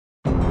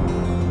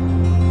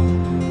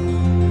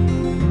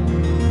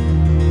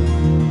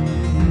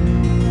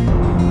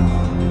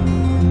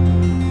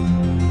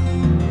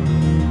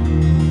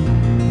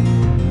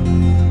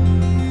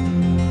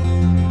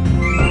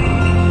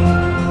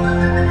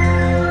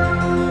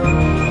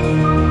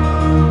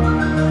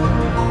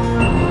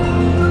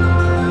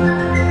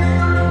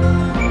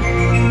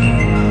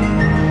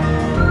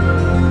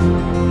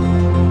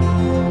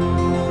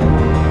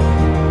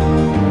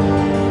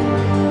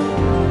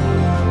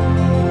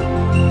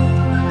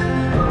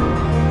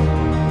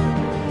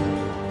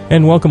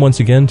And welcome once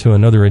again to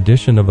another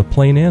edition of A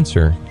Plain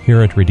Answer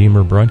here at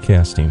Redeemer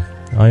Broadcasting.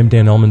 I am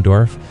Dan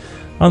Elmendorf.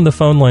 On the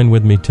phone line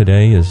with me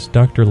today is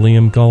Dr.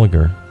 Liam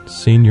Gallagher,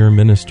 Senior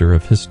Minister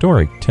of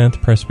historic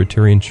 10th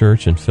Presbyterian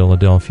Church in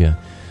Philadelphia.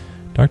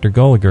 Dr.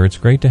 Gallagher, it's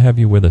great to have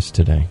you with us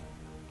today.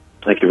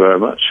 Thank you very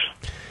much.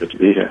 Good to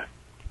be here.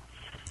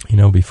 You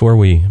know, before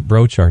we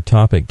broach our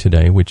topic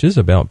today, which is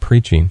about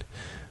preaching,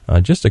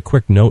 just a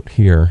quick note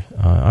here.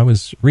 I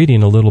was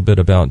reading a little bit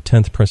about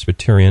 10th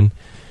Presbyterian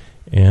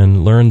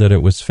and learned that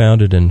it was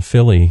founded in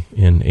Philly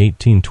in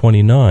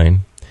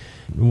 1829.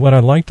 What I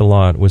liked a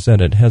lot was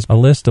that it has a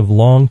list of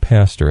long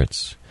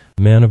pastorates,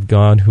 men of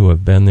God who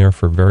have been there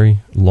for very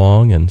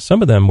long, and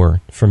some of them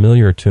were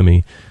familiar to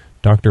me,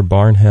 Dr.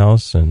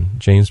 Barnhouse and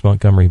James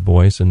Montgomery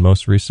Boyce, and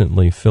most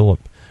recently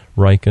Philip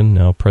Ryken,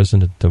 now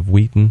president of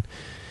Wheaton.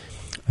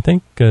 I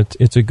think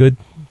it's a good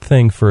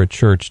thing for a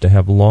church to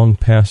have long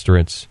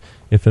pastorates,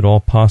 if at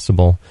all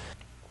possible.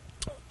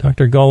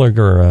 Dr.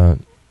 Gallagher,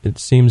 it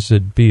seems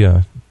to be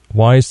a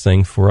wise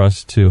thing for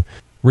us to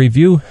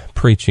review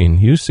preaching.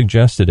 You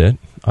suggested it.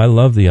 I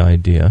love the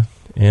idea.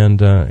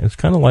 And it's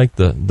kind of like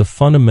the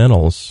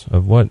fundamentals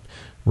of what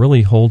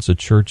really holds a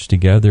church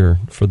together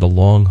for the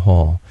long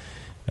haul.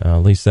 At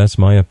least that's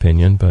my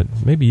opinion. But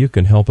maybe you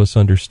can help us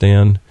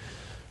understand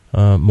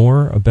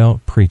more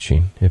about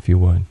preaching, if you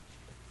would.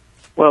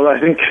 Well, I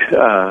think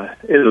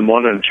in the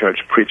modern church,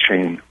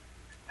 preaching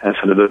has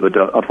had a bit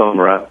of a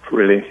bum rap,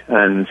 really.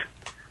 And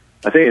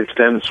I think it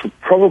stems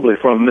probably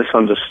from a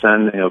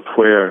misunderstanding of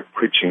where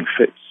preaching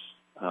fits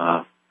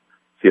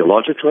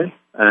theologically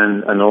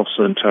and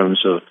also in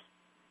terms of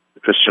the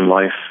Christian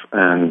life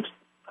and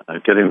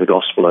getting the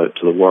gospel out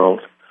to the world.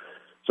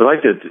 So I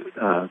could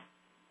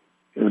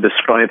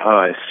describe how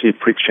I see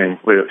preaching,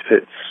 where it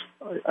fits.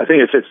 I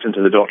think it fits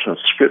into the doctrine of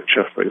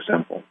Scripture, for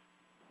example.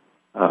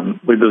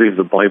 We believe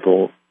the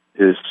Bible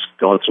is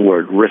God's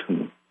Word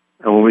written.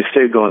 And when we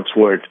say God's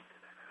Word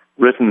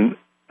written,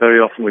 very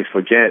often we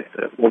forget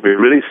that what we're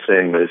really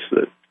saying is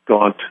that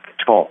God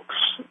talks,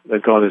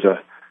 that God is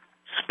a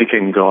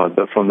speaking God.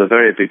 That from the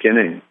very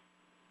beginning,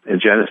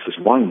 in Genesis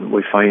 1,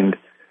 we find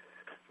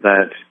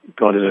that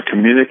God is a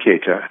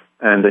communicator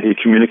and that he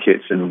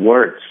communicates in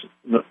words,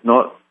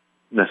 not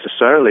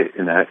necessarily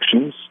in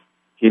actions.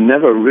 He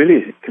never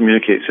really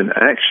communicates in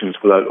actions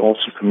without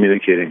also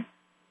communicating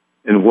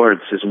in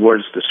words. His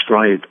words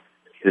describe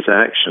his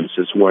actions.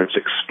 His words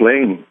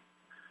explain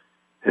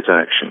his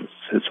actions.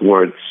 His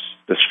words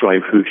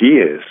describe who he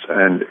is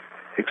and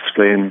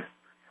explain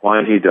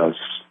why he does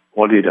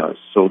what he does.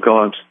 So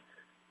God,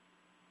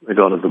 the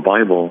God of the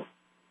Bible,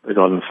 the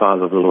God and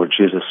Father of the Lord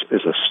Jesus,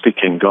 is a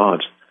speaking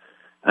God.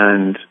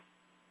 And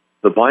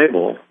the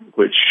Bible,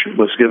 which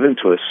was given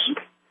to us,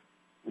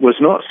 was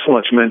not so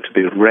much meant to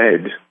be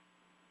read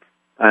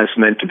as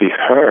meant to be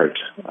heard.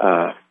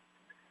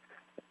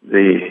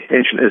 The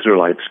ancient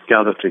Israelites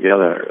gathered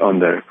together on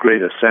their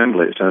great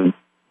assemblies, and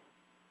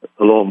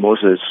the law of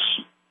Moses,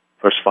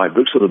 first 5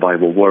 books of the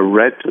Bible, were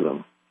read to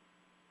them.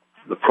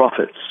 The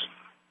prophets,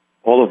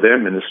 all of their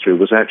ministry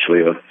was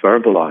actually a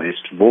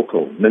verbalized,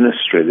 vocal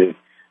ministry.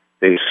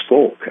 They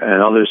spoke,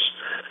 and others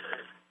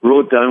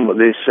wrote down what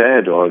they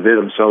said, or they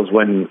themselves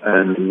went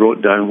and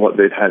wrote down what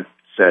they had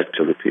said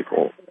to the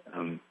people.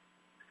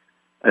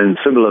 And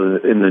similar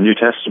in the New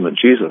Testament,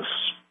 Jesus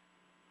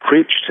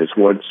preached. His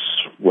words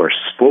were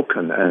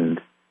spoken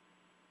and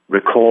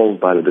recalled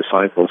by the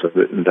disciples and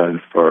written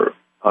down for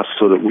us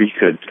so that we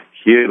could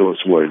hear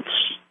those words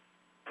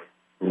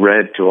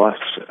read to us.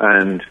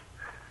 And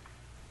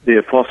the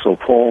Apostle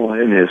Paul,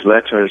 in his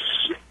letters,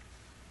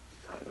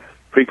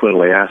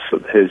 frequently asked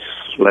that his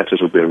letters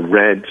would be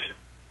read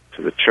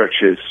to the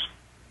churches.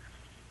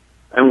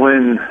 And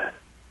when, at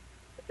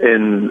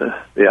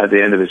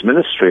the end of his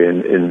ministry,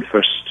 in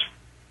 1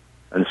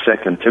 and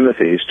 2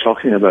 Timothy, he's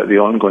talking about the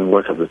ongoing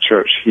work of the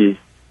church. He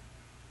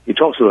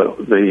talks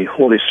about the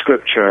Holy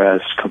Scripture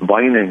as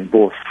combining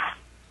both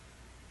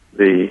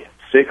the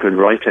sacred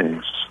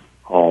writings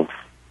of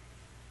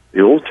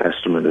the Old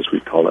Testament, as we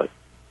call it,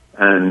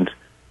 and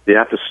the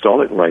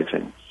apostolic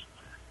writings.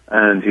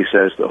 And he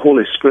says the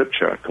Holy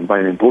Scripture,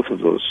 combining both of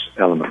those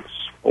elements,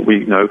 what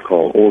we now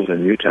call Old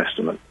and New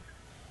Testament,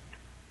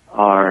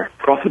 are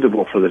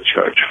profitable for the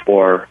church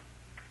for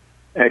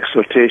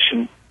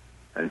exhortation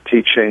and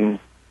teaching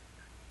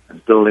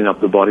and building up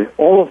the body.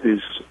 All of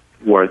these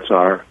words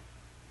are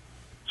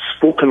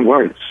spoken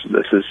words.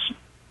 This is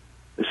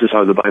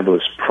how the Bible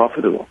is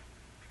profitable.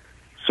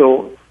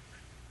 So,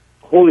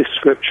 Holy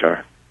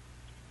Scripture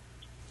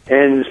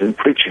ends in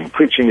preaching.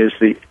 Preaching is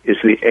the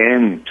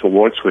end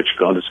towards which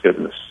God has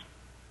given us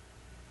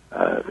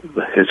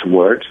His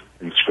Word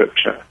in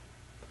Scripture.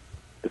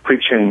 The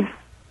preaching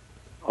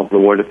of the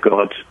Word of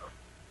God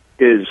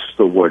is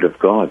the Word of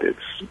God.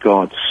 It's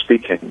God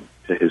speaking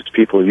to His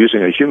people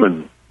using a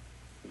human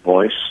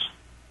voice.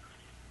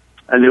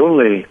 And the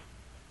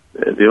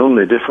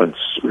only difference,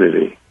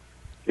 really,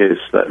 is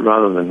that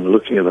rather than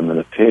looking at them on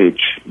a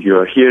page, you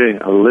are hearing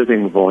a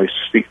living voice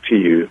speak to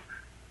you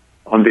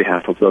on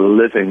behalf of the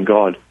living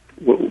God.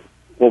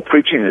 What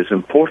preaching is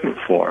important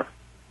for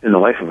in the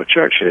life of a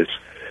church is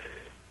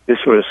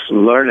for us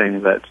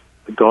learning that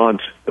the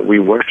God that we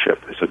worship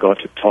is a God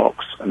who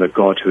talks and a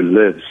God who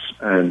lives.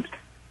 And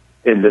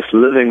in this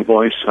living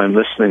voice I'm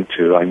listening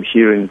to, I'm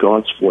hearing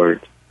God's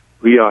word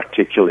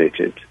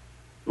re-articulated,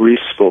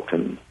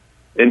 re-spoken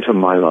into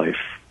my life.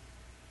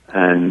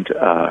 And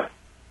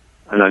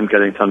I'm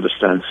getting to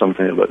understand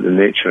something about the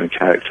nature and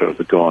character of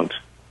the God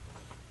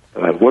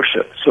that I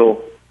worship.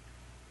 So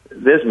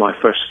there's my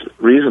first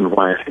reason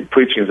why I think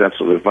preaching is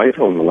absolutely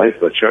vital in the life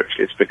of the church.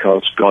 It's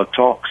because God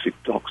talks. He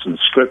talks in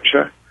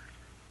Scripture.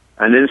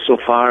 And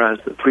insofar as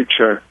the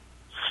preacher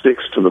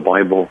sticks to the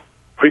Bible,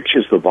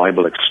 preaches the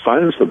Bible,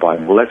 expounds the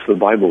Bible, lets the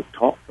Bible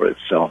talk for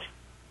itself,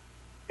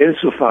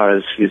 insofar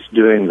as he's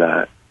doing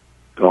that,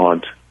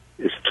 God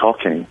is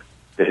talking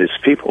to his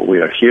people.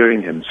 We are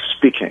hearing him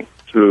speaking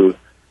through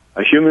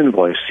a human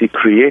voice he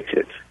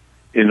created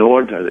in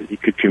order that he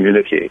could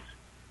communicate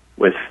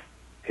with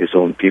his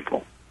own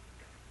people.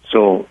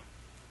 So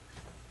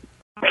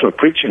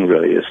preaching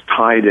really is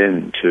tied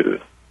into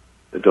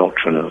the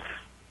doctrine of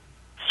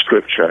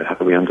Scripture,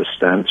 how we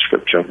understand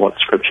Scripture, what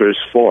Scripture is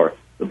for.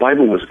 The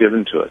Bible was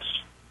given to us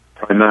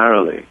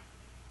primarily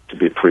to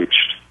be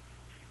preached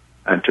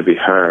and to be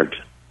heard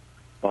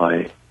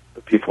by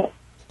the people.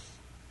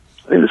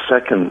 I think the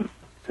second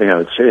thing I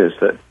would say is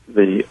that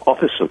the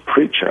office of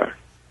preacher,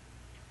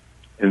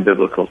 in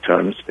biblical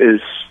terms,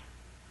 is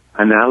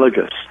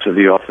analogous to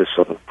the office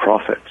of a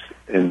prophet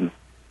in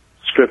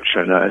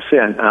Scripture. Now, I say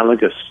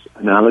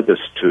analogous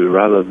to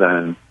rather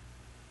than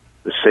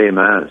the same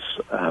as.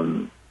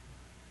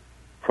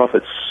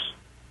 Prophets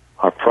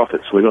are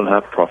prophets. We don't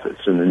have prophets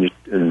in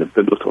the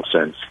biblical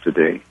sense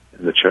today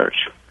in the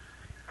church.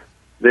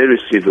 They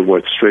received the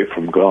word straight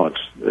from God.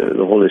 The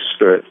Holy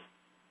Spirit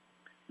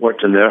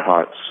worked in their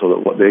hearts so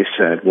that what they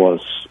said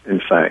was, in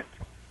fact,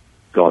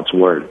 God's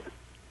word.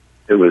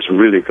 It was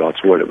really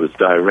God's word. It was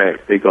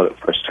direct. They got it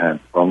firsthand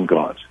from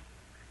God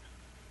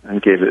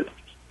and gave it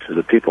to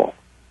the people.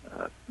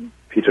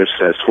 Peter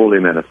says, holy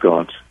men of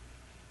God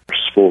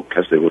spoke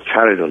as they were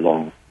carried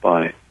along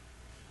by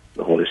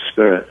the Holy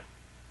Spirit.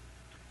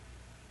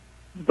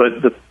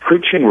 But the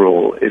preaching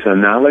role is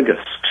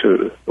analogous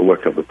to the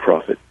work of the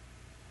prophet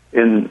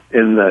in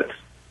that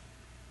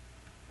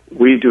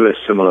we do a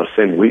similar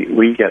thing.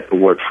 We get the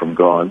word from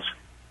God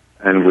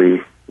and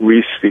we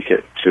re-speak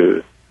it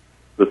to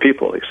the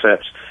people,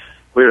 except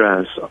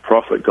whereas a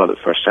prophet got it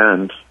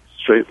firsthand,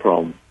 straight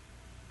from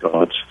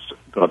God's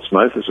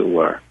mouth, as it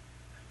were,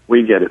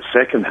 we get it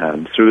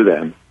secondhand through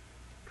them,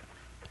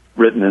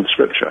 written in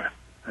Scripture.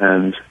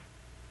 And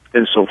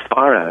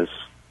insofar as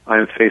I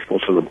am faithful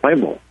to the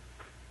Bible,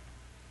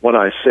 what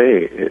I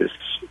say is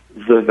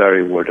the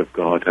very Word of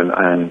God,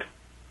 and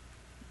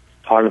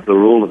part of the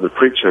role of the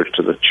preacher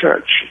to the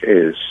church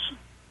is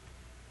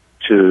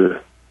to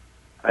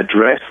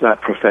address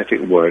that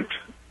prophetic word,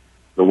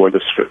 the word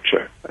of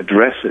Scripture,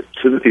 address it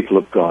to the people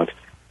of God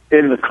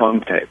in the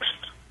context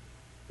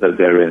that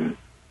they're in.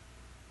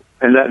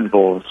 And that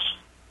involves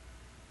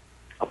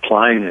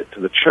applying it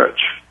to the church,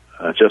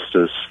 just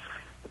as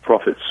the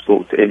prophets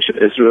spoke to ancient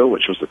Israel,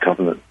 which was the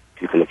covenant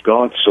people of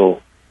God,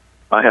 so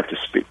I have to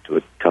speak to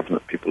the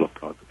covenant people of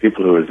God. The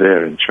people who are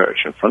there in church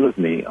in front of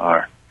me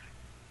are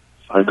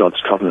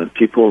God's covenant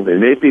people. They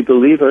may be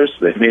believers,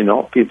 they may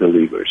not be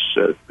believers,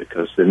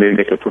 because they may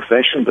make a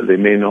profession, but they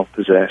may not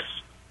possess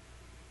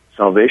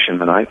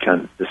salvation, and I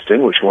can't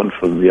distinguish one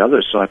from the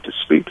other, so I have to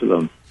speak to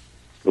them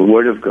the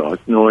Word of God,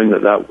 knowing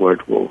that that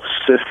Word will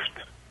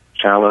sift,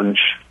 challenge,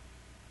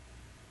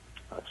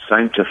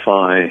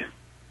 sanctify,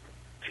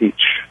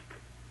 teach,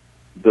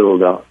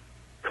 build up,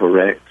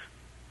 correct,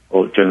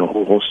 doing a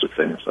whole host of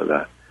things like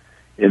that,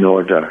 in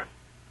order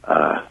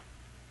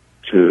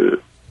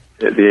to,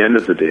 at the end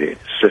of the day,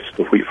 sift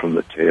the wheat from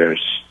the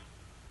tares,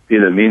 be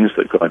the means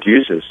that God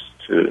uses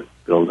to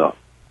build up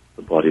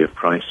the body of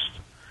Christ.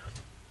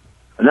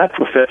 And that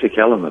prophetic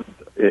element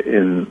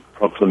in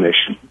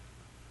proclamation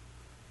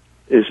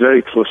is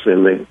very closely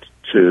linked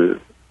to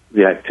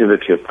the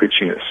activity of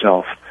preaching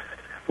itself.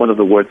 One of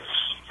the words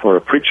for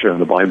a preacher in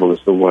the Bible is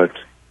the word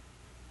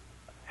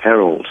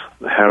herald.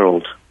 The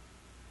herald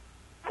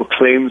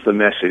proclaims the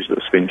message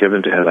that's been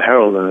given to him. The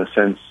herald, in a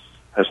sense,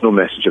 has no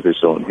message of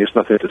his own. He has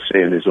nothing to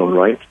say in his own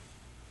right.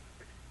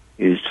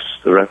 He's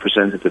the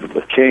representative of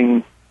the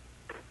king.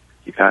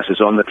 He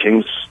passes on the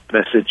king's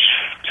message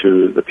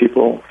to the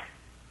people.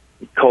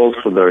 He calls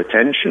for their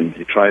attention.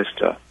 He tries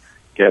to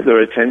get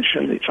their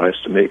attention. He tries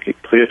to make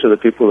it clear to the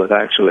people that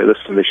actually,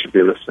 listen, they should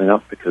be listening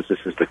up because this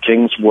is the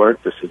king's word.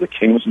 This is the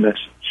king's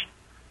message.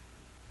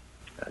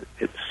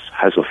 It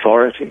has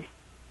authority.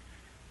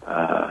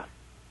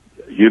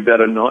 You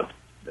better not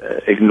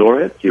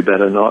ignore it. You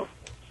better not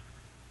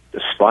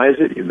despise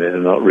it. You better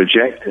not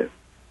reject it.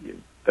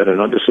 You better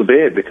not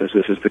disobey it, because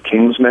this is the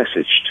king's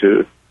message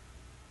to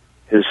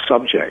his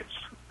subjects.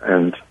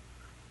 And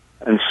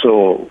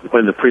so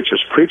when the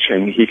preacher's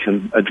preaching, he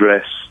can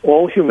address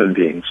all human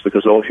beings,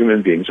 because all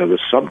human beings are the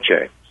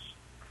subjects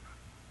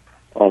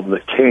of the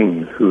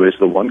king, who is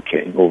the one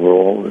king over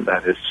all, and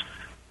that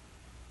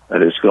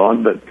is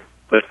God,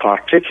 but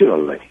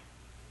particularly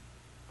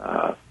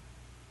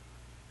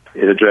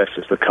It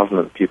addresses the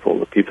covenant people,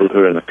 the people who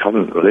are in a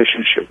covenant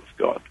relationship with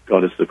God.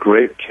 God is the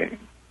great King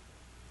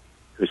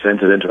who's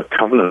entered into a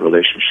covenant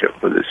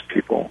relationship with his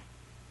people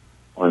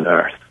on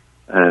earth.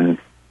 And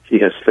he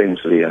has things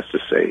that he has to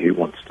say, he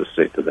wants to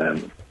say to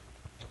them.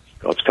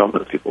 God's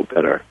covenant people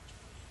better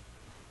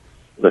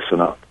listen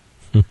up.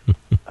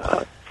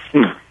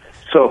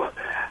 So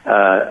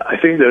I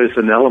think there is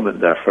an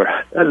element there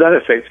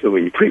that affects the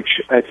way you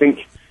preach. I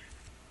think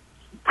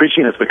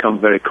preaching has become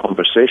very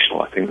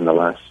conversational. I think in the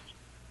last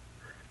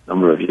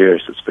number of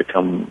years it's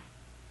become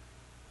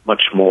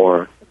much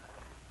more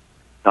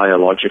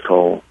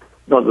dialogical.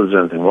 Not that there's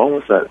anything wrong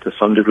with that. To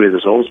some degree,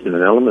 there's always been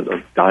an element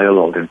of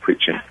dialogue in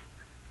preaching.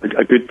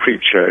 A good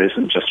preacher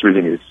isn't just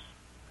reading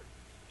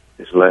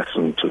his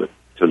lesson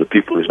to the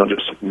people. He's not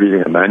just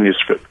reading a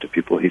manuscript to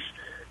people. He's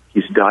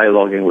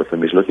dialoguing with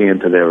them. He's looking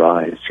into their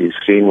eyes. He's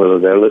seeing whether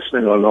they're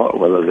listening or not,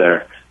 whether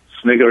they're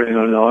sniggering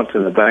or not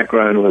in the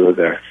background, whether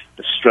they're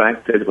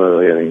distracted, whether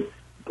they're getting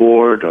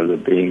bored or they're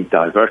being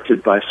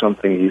diverted by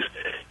something.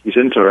 He's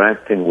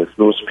interacting with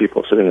those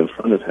people sitting in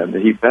front of him.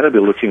 And he better be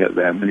looking at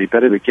them, and he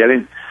better be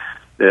getting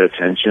their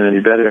attention, and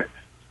he better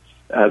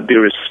be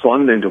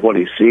responding to what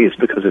he sees,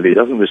 because if he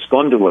doesn't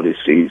respond to what he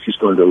sees, he's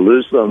going to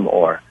lose them,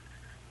 or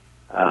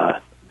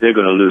they're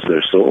going to lose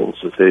their souls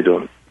if they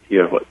don't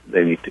hear what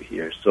they need to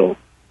hear. So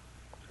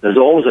there's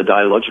always a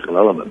dialogical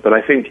element, but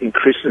I think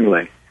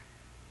increasingly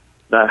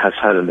that has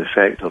had an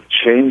effect of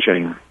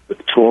changing the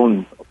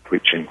tone of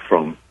preaching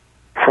from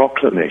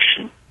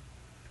proclamation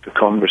to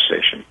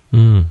conversation.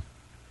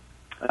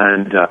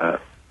 And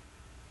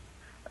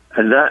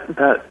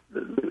that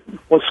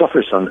what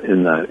suffers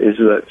in that is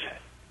that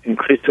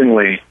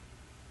increasingly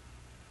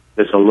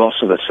there's a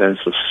loss of a sense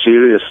of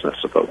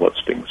seriousness about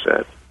what's being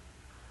said.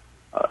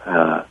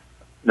 Now,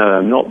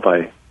 I'm not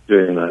by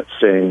doing that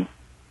saying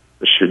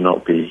there should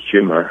not be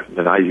humor. I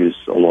mean, I use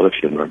a lot of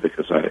humor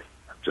because I'm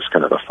just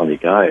kind of a funny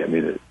guy. I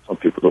mean, some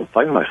people don't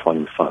find my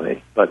fun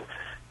funny, but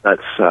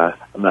that's a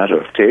matter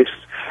of taste.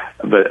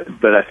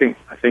 But I think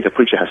a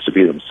preacher has to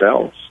be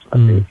themselves. I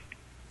think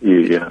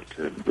you have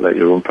to let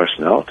your own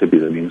personality be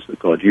the means that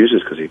God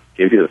uses, because he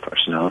gave you the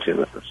personality in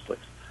the first place.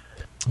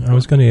 I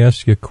was going to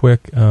ask you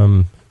quick,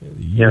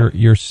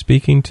 you're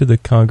speaking to the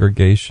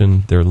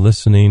congregation, they're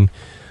listening.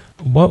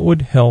 What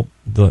would help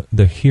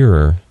the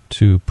hearer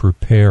to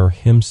prepare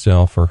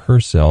himself or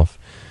herself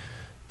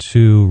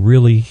to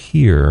really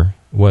hear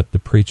what the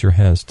preacher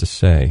has to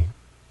say?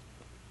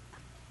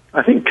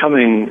 I think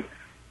coming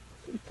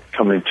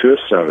to a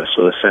service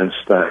with a sense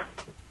that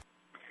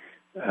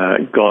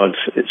God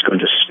is going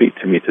to speak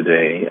to me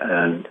today,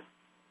 and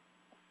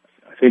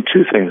I think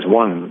two things.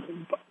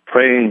 One,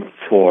 praying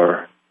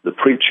for the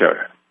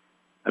preacher,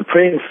 and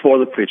praying for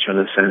the preacher in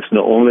the sense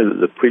not only that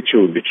the preacher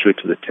would be true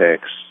to the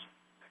text,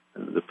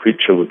 and that the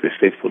preacher would be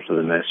faithful to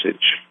the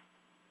message,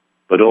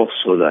 but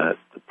also that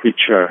the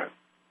preacher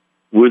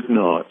would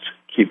not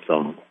keep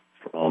them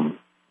from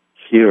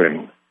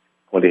hearing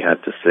what he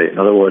had to say. In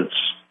other words,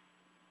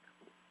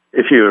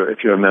 if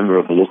you're a member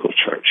of a local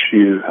church,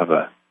 you have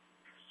a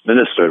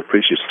minister who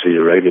preaches to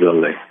you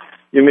regularly.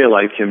 You may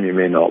like him, you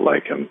may not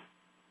like him.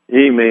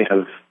 He may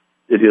have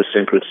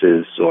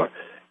idiosyncrasies, or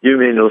you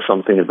may know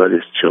something about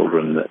his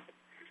children that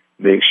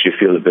makes you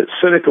feel a bit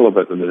cynical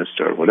about the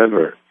minister or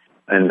whatever.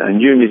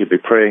 And you need to be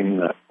praying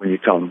that when you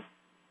come,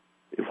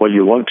 what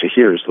you want to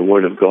hear is the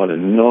word of God,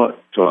 and not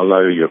to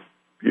allow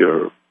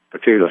your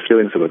particular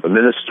feelings about the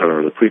minister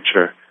or the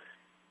preacher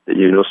that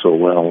you know so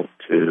well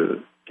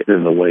to get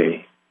in the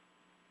way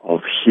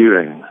of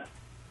hearing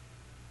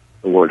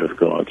the word of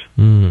God.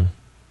 And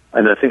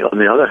I think, on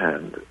the other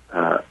hand,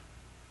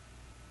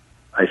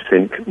 I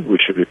think we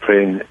should be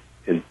praying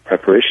in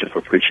preparation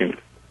for preaching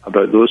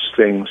about those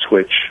things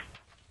which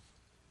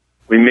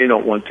we may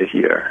not want to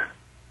hear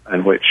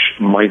and which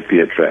might be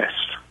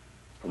addressed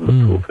from the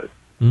pulpit.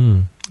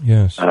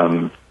 Yes.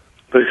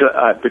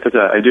 Because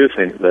I do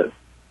think that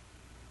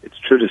it's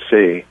true to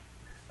say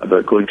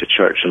about going to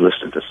church and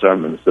listening to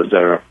sermons that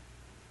there are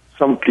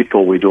some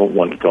people we don't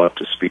want God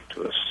to speak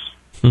to us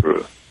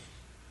through.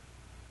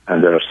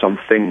 And there are some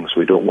things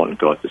we don't want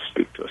God to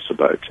speak to us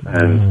about.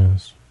 And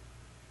those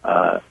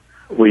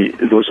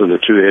are the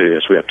two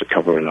areas we have to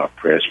cover in our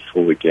prayers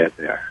before we get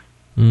there.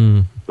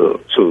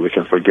 So we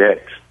can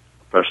forget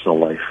the personal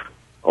life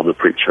of the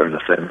preacher in a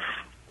sense.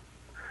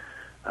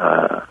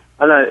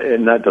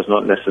 And that does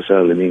not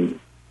necessarily mean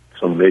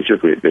some major,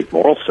 great, big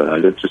moral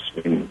sin. It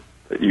just mean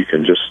that you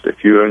can just,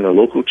 if you're in a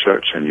local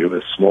church and you have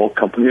a small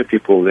company of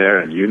people there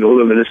and you know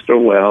the minister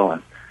well,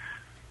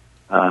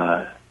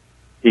 and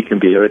he can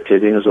be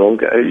irritating as all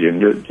guys, you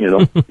know,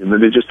 you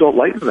maybe just don't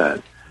like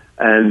that.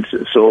 And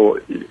so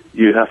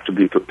you have to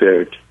be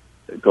prepared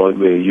that God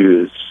may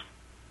use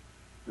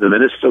the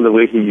minister the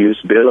way he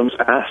used Balaam's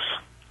ass,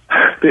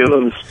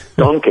 Balaam's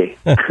donkey,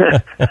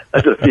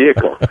 as a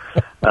vehicle.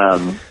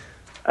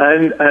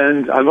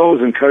 And I'm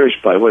always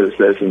encouraged by what it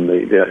says in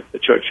the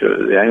church,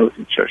 the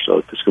Anglican Church, the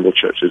Episcopal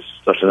Churches,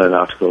 39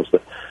 articles,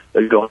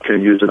 that God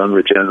can use an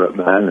unregenerate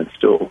man and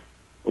still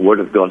the Word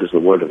of God is the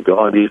Word of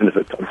God, even if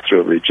it comes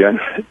through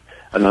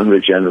an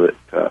unregenerate,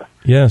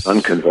 yes,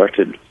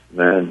 unconverted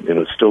man.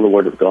 It's still the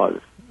Word of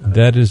God.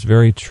 That is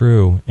very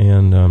true.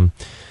 And,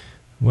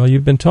 well,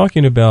 you've been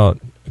talking about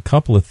a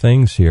couple of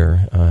things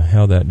here,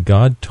 how that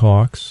God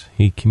talks,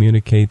 He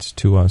communicates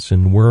to us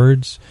in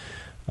words,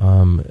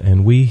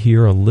 and we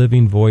hear a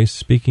living voice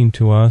speaking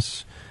to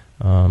us,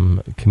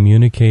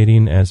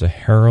 communicating as a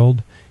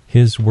herald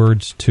His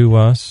words to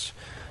us.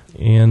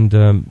 And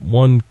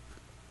one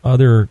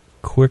other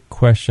quick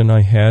question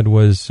I had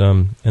was,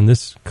 and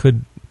this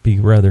could be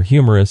rather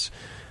humorous,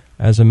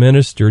 as a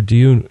minister, do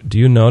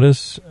you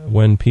notice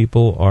when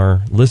people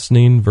are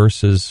listening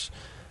versus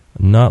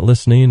not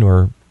listening,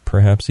 or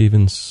perhaps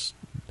even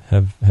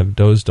have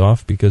dozed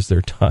off because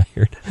they're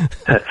tired?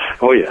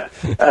 Oh yeah,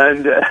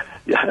 and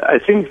I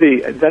think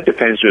that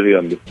depends really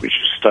on the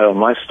preacher's style.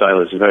 My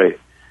style is very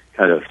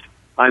kind of,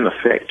 I'm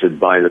affected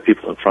by the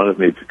people in front of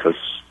me because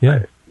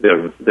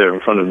they're in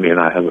front of me, and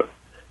I have a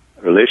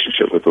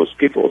relationship with those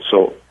people.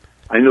 So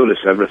I notice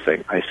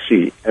everything, I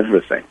see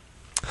everything,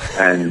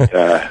 and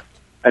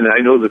and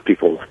I know the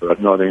people who are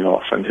nodding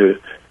off and who,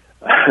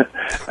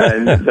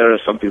 and there are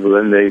some people,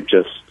 and they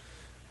just.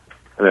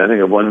 I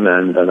think of one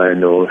man that I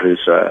know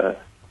who's a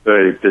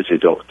very busy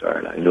doctor,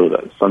 and I know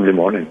that Sunday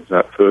mornings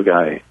that poor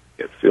guy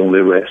gets the only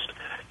rest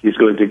he's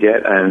going to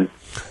get, and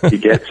he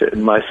gets it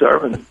in my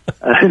sermon.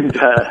 And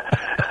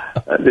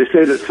they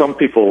say that some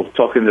people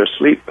talk in their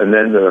sleep, and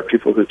then there are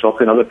people who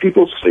talk in other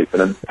people's sleep,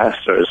 and a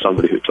pastor is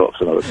somebody who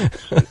talks in other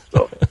people's sleep.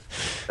 So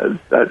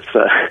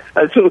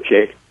that's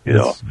okay,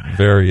 It's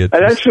very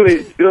interesting. And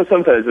actually,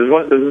 sometimes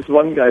there's this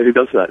one guy who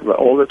does that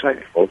all the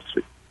time, falls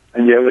asleep.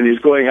 And yet when he's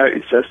going out,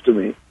 he says to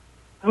me,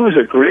 "That was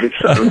a great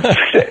sermon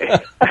today."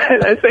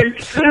 And I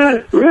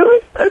think,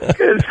 really? That's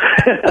good.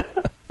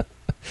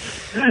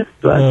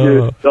 Glad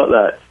you thought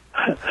that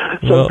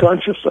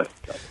subconsciously.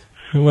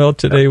 Well,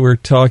 today we're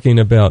talking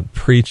about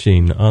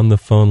preaching. On the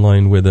phone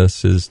line with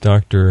us is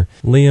Dr.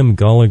 Liam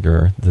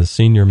Gallagher, the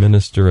senior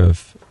minister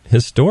of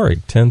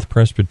historic 10th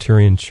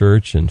Presbyterian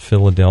Church in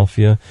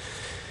Philadelphia.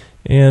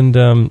 And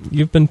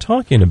you've been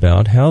talking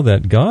about how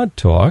that God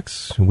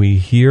talks. We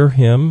hear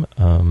Him.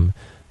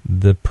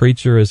 The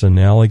preacher is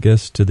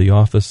analogous to the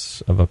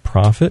office of a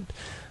prophet.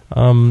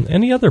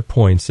 Any other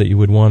points that you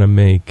would want to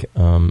make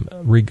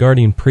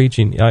regarding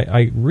preaching?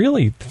 I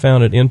really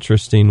found it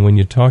interesting when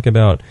you talk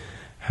about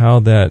how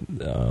that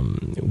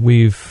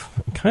we've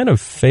kind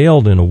of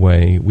failed in a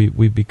way.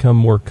 We've become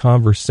more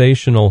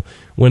conversational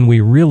when we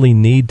really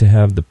need to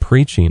have the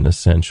preaching,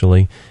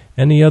 essentially.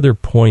 Any other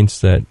points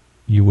that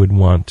you would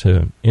want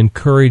to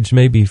encourage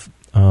maybe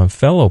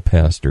fellow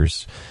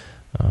pastors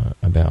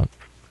about?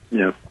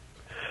 Yeah.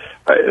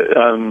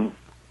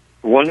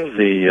 One of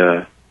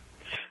the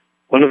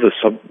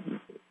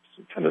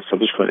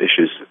subsequent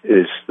issues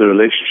is the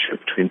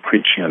relationship between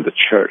preaching and the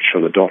church,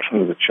 or the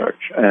doctrine of the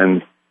church,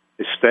 and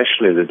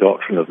especially the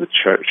doctrine of the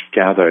church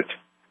gathered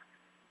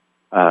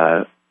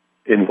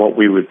in what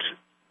we would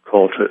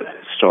call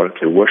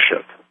historically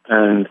worship.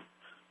 And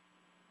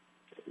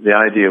the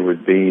idea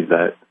would be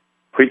that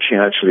preaching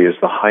actually is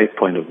the high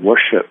point of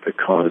worship,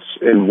 because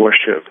in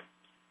worship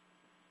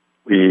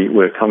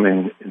we're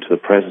coming into the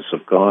presence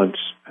of God,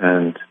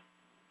 and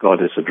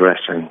God is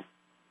addressing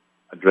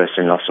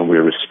us, and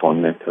we're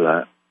responding to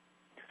that.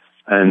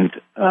 And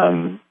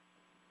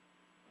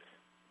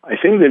I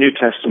think the New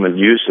Testament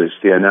uses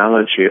the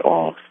analogy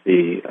of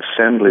the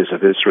assemblies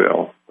of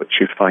Israel, which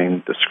you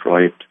find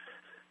described,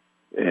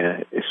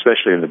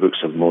 especially in the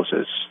books of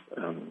Moses,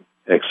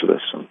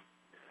 Exodus and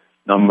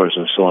Numbers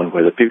and so on,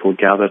 where the people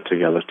gathered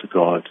together to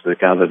God. They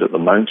gathered at the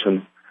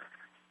mountain,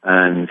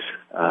 and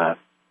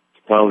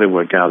while they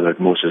were gathered,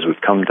 Moses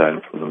would come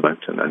down from the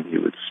mountain, and he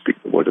would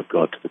speak the word of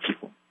God to the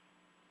people.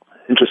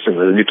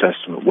 Interestingly, the New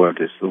Testament word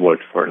is the word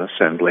for an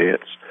assembly.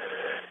 It's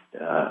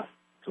the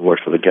word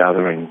for the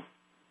gathering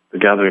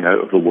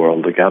out of the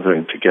world, the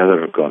gathering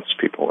together of God's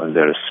people, and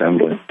their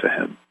assembling to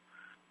Him.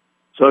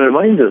 So a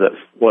reminder that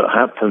what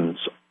happens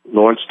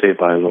Lord's Day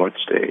by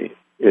Lord's Day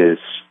is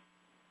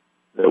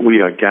that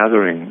we are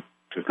gathering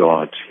to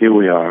God. Here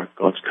we are,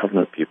 God's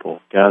covenant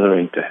people,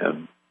 gathering to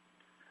Him.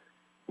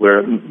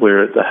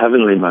 We're at the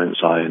heavenly Mount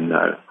Zion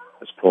now,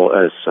 as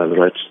the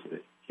writer of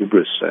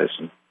Hebrews says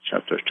in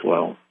chapter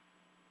 12.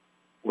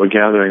 We're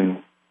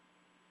gathering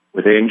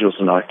with angels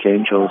and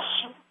archangels.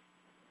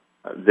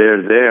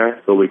 They're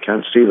there, though we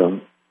can't see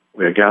them.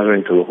 We're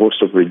gathering to the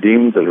host of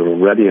redeemed that are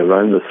already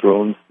around the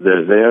throne.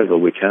 They're there, though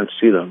we can't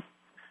see them.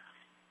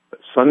 But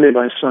Sunday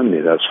by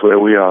Sunday, that's where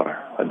we are,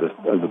 at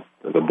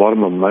the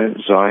bottom of Mount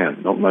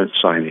Zion, not Mount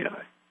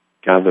Sinai,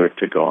 gathered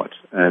to God.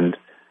 And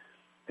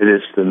it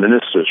is the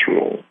minister's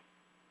role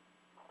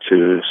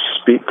to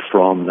speak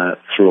from that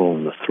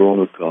throne, the throne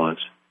of God,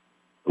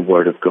 the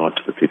word of God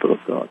to the people of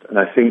God. And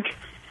I think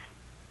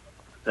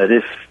that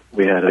if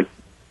we had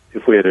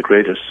a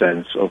greater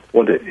sense of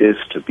what it is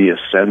to be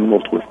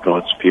assembled with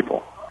God's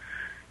people,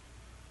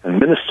 and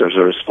ministers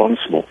are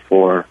responsible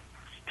for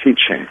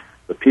teaching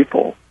the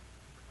people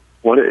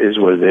what it is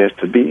we're there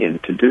to be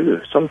and to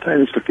do.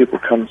 Sometimes the people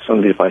come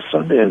Sunday by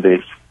Sunday and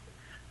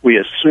we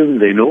assume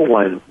they know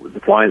why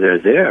they're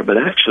there, but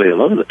actually a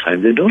lot of the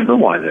time they don't know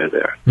why they're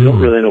there. They don't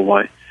really know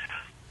why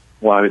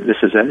this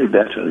is any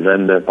better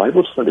than the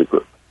Bible study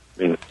group.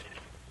 I mean,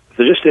 if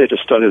they're just there to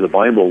study the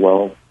Bible,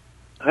 well,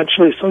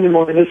 actually Sunday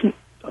morning isn't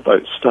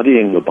about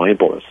studying the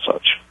Bible as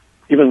such.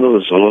 Even though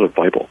there's a lot of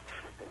Bible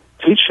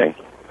teaching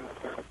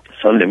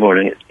Sunday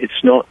morning,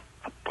 it's not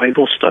a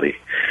Bible study.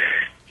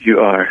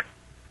 You're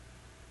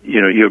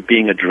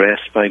being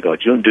addressed by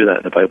God. You don't do that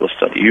in a Bible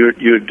study.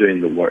 You're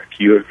doing the work.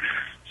 You're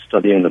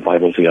studying the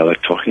Bible together,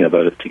 talking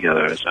about it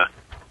together as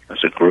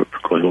a group,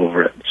 going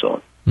over it and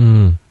so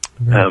on.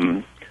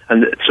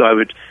 And so I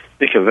would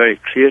make a very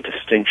clear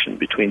distinction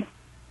between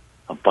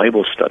a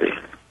Bible study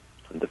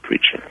and the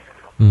preaching,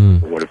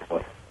 the Word of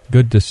God.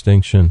 Good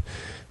distinction.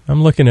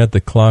 I'm looking at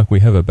the clock. We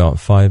have about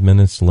 5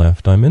 minutes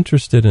left. I'm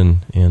interested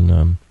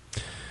in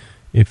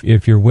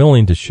if you're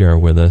willing to share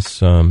with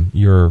us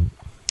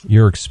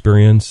your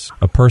experience,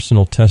 a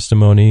personal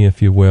testimony,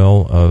 if you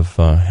will, of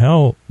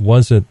how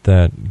was it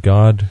that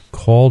God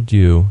called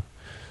you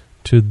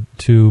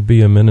to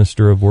be a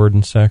minister of Word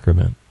and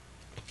Sacrament?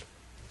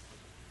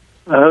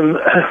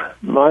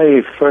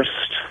 My first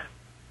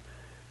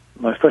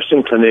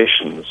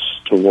inclinations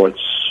towards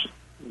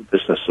the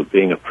business of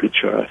being a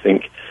preacher, I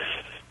think,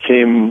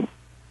 came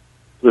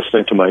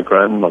listening to my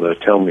grandmother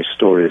tell me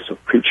stories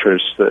of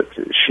preachers that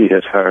she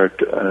had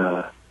heard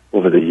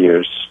over the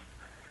years,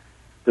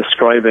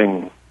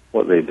 describing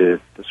what they did,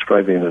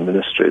 describing the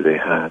ministry they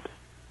had.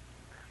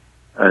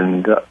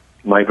 And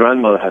my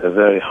grandmother had a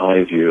very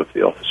high view of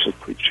the office of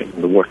preaching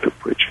and the work of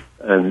preaching.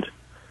 And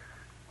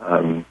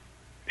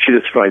she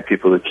described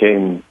people that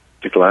came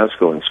to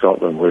Glasgow in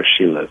Scotland where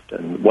she lived.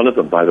 And one of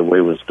them, by the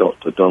way, was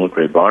Dr. Donald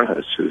Gray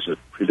Barnhouse, who's a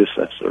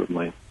predecessor of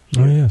mine.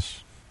 Oh,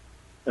 yes.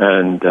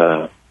 And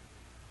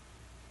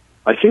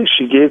I think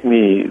she gave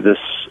me this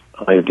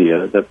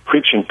idea that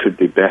preaching could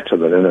be better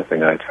than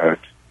anything I'd heard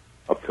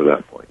up to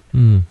that point.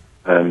 And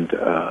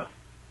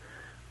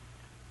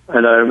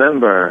I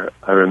remember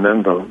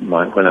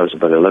when I was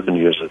about 11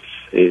 years of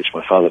age,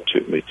 my father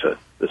took me to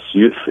this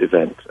youth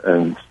event,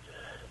 and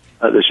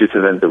at this youth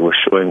event they were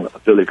showing a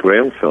Billy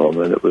Graham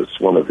film, and it was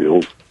one of the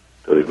old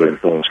Billy Graham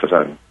films, because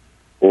I'm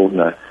old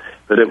now,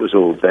 but it was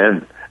old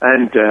then,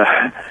 and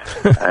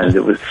and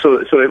it was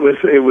so it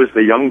was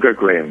the younger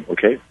Graham,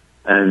 okay,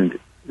 and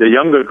the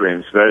younger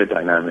Graham's very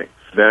dynamic,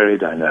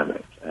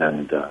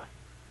 and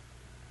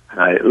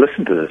I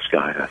listened to this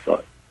guy, and I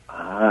thought,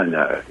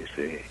 no, you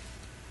see,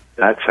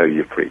 that's how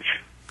you preach.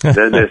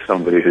 There's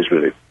somebody who's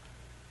really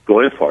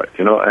going for it,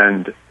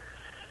 and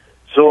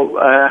so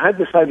I had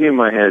this idea in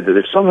my head that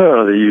if somehow or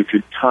other you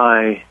could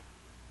tie,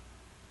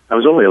 I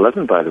was only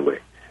 11, by the way,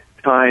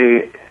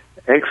 tie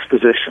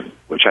exposition,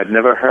 which I'd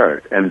never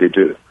heard MD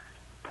do,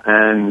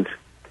 and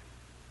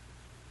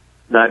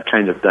that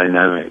kind of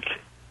dynamic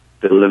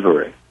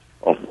delivery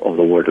of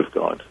the Word of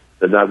God,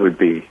 that would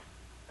be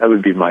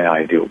my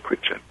ideal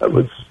preacher. That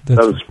was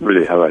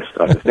really how I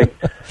started. I think.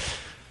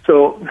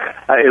 So,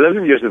 at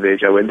 11 years of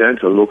age, I went down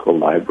to a local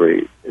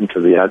library into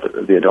the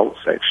adult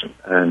section,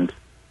 and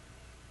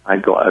I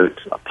got out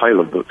a pile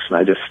of books, and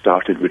I just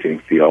started reading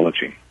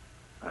theology.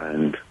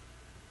 And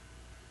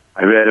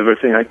I read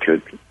everything I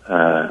could.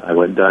 I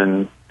went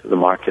down to the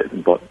market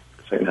and bought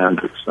second-hand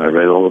books, and I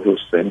read all of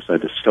those things. I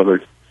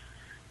discovered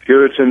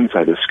Puritans.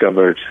 I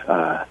discovered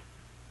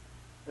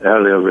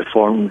earlier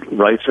Reformed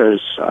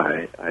writers.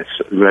 I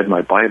read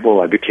my Bible.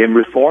 I became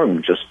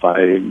Reformed just by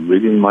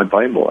reading my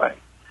Bible.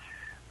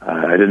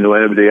 I didn't know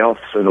anybody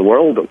else in the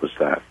world that was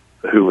that,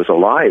 who was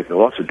alive. There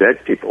were lots of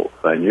dead people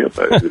that I knew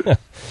about who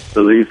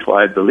believed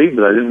what I believed,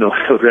 but I didn't know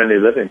there were any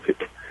living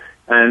people.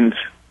 And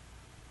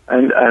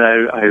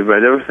I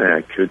read everything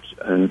I could,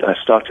 and I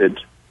started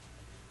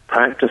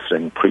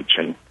practicing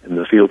preaching in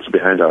the fields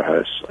behind our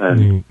house,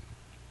 and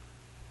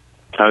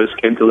cows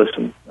came to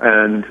listen,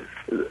 and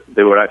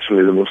they were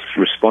actually the most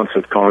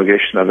responsive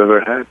congregation I've ever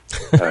had,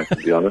 to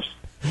be honest.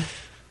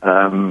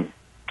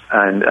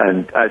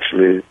 And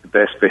actually the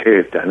best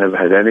behaved. I never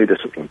had any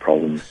discipline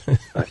problems in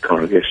that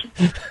congregation.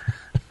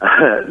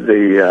 And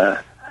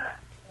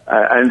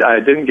I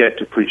didn't get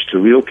to preach to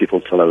real people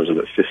till I was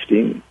about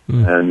 15.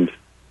 And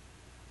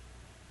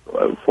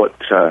what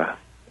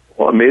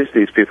amazed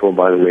these people,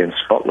 by the way, in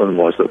Scotland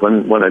was that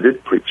when I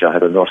did preach, I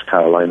had a North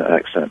Carolina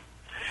accent.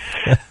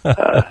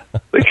 But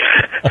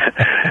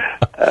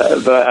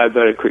I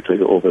very quickly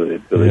got over the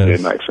Billy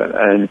Graham accent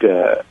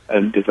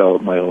and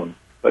developed my own.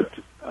 But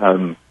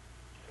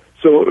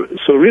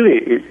so really,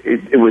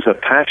 it was a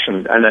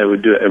passion, and I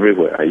would do it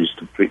everywhere. I used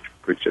to preach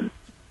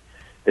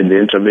in the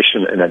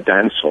intermission in a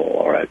dance hall,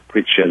 or I'd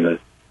preach on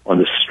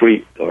the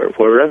street, or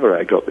wherever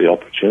I got the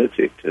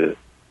opportunity to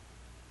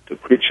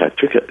preach. I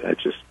took it. I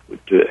just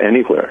would do it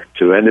anywhere,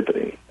 to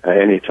anybody, at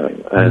any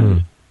time.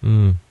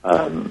 And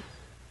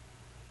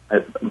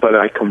but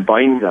I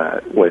combined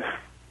that with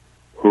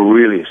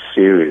really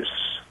serious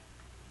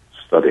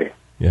study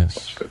of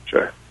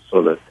Scripture,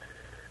 so that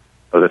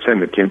by the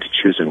time it came to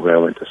choosing where I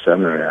went to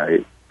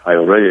seminary, I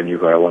already knew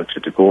where I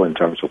wanted to go in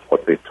terms of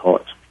what they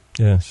taught.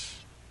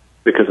 Yes.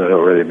 Because I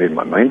already made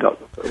my mind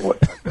up about what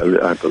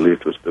I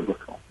believed was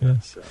biblical.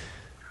 Yes.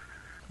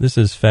 This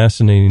is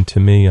fascinating to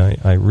me.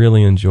 I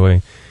really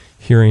enjoy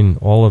hearing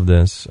all of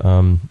this.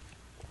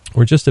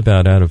 We're just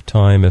about out of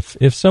time.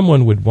 If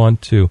someone would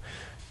want to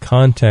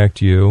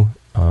contact you,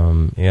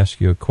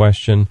 ask you a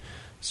question,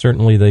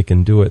 certainly they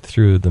can do it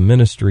through the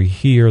ministry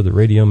here, the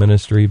radio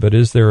ministry, but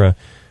is there a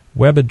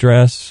web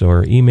address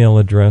or email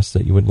address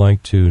that you would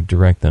like to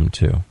direct them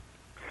to?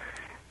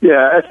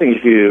 Yeah, I think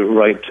if you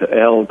write to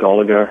L.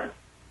 Gallagher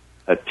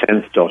at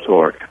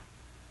tenth.org,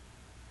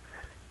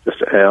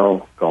 just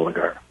L.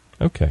 Gallagher.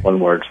 Okay. One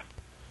word,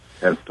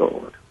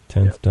 tenth.org.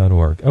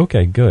 Tenth.org.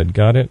 Okay, good.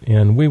 Got it.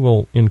 And we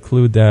will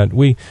include that.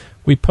 We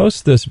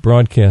post this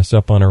broadcast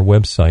up on our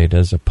website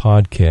as a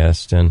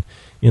podcast, and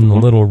in the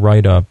little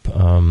write-up,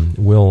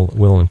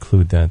 we'll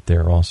include that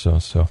there also.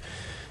 So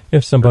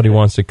if somebody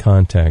wants to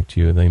contact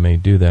you, they may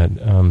do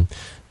that.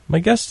 My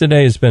guest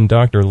today has been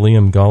Dr.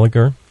 Liam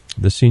Gallagher,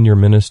 the senior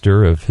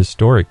minister of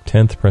historic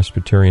 10th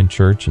Presbyterian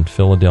Church in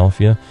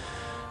Philadelphia.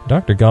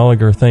 Dr.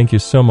 Gallagher, thank you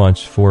so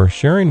much for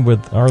sharing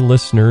with our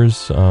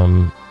listeners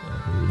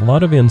a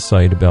lot of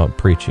insight about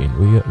preaching.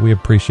 We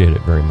appreciate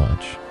it very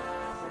much.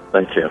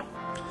 Thank you.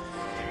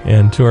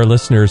 And to our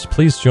listeners,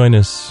 please join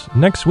us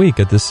next week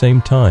at the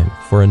same time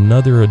for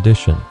another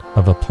edition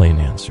of A Plain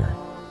Answer.